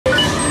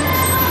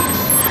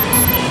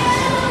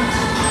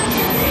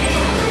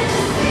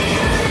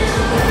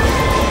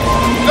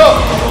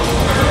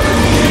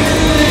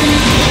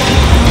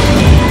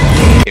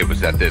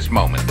this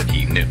moment that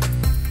he knew.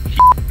 He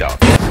up.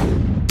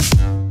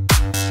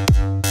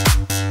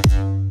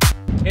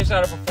 Here's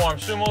how to perform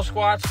sumo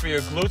squats for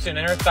your glutes and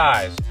inner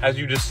thighs. As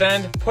you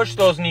descend, push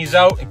those knees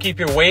out and keep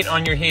your weight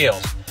on your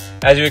heels.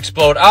 As you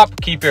explode up,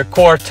 keep your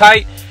core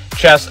tight,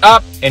 chest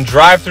up, and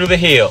drive through the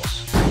heels.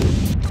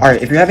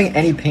 Alright, if you're having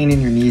any pain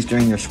in your knees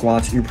during your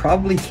squats, you're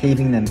probably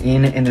caving them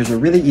in, and there's a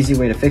really easy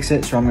way to fix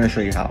it, so I'm going to show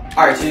you how.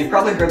 Alright, so you've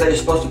probably heard that you're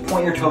supposed to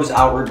point your toes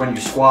outward when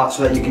you squat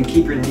so that you can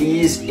keep your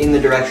knees in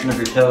the direction of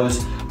your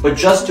toes, but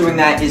just doing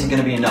that isn't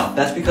going to be enough.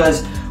 That's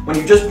because when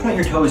you just point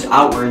your toes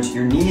outwards,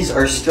 your knees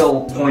are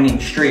still pointing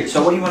straight.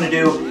 So what you want to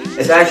do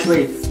is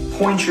actually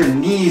point your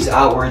knees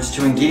outwards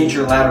to engage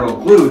your lateral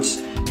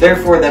glutes.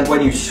 Therefore, that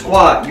when you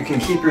squat, you can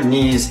keep your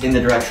knees in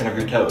the direction of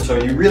your toes.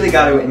 So you really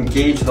got to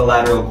engage the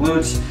lateral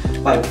glutes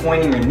by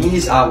pointing your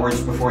knees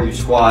outwards before you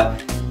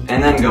squat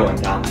and then going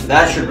down. So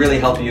that should really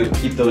help you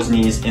keep those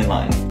knees in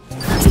line.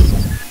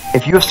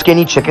 If you have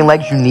skinny chicken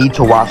legs, you need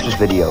to watch this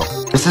video.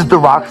 This is The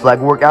Rock's leg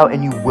workout,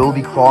 and you will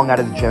be crawling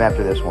out of the gym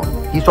after this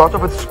one. He starts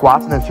off with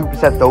squats and then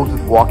superset those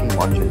with walking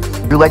lunges.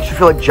 Your legs should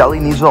feel like jelly,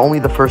 and these are only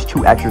the first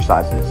 2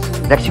 exercises.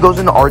 Next, he goes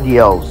into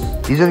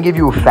RDLs. These are gonna give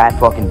you a fat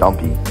fucking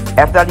dumpy.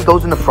 After that, he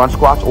goes into front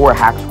squats or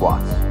hack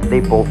squats. They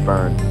both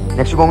burn.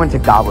 Next, we're going into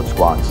goblet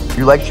squats.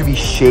 Your legs should be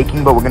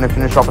shaking, but we're gonna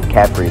finish off with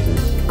calf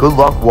raises. Good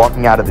luck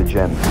walking out of the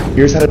gym.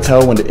 Here's how to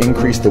tell when to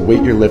increase the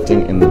weight you're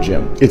lifting in the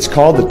gym. It's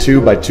called the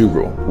 2x2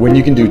 rule, when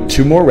you can do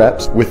 2 more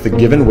reps with the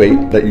given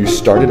weight that you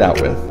started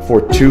out with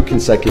for 2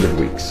 consecutive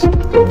weeks.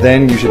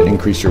 Then you should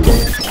increase your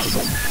weight.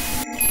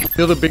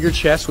 Build a bigger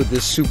chest with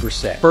this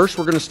superset. First,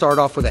 we're gonna start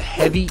off with a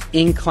heavy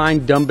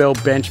incline dumbbell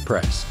bench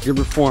press. You're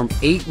gonna perform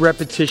 8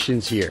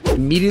 repetitions here.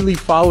 Immediately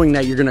following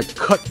that, you're gonna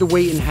cut the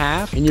weight in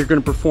half and you're gonna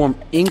perform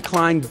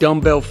incline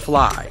dumbbell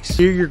flies.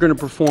 Here, you're gonna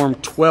perform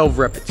 12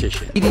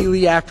 repetitions.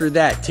 Immediately after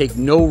that, take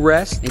no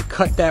rest and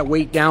cut that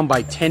weight down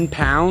by 10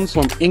 pounds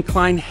from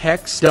incline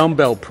hex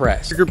dumbbell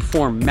press. You're gonna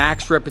perform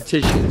max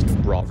repetitions.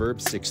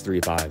 Proverbs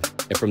 6:3-5.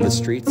 And from the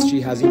streets she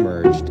has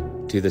emerged,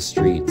 to the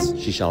streets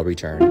she shall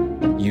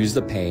return. Use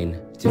the pain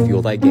to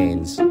fuel thy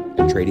gains,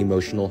 and trade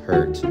emotional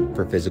hurt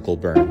for physical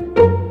burn.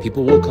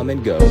 People will come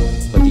and go,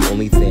 but the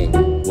only thing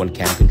one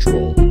can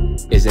control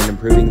is in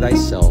improving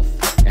thyself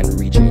and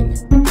reaching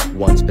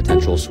one's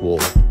potential swole.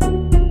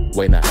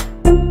 Way back.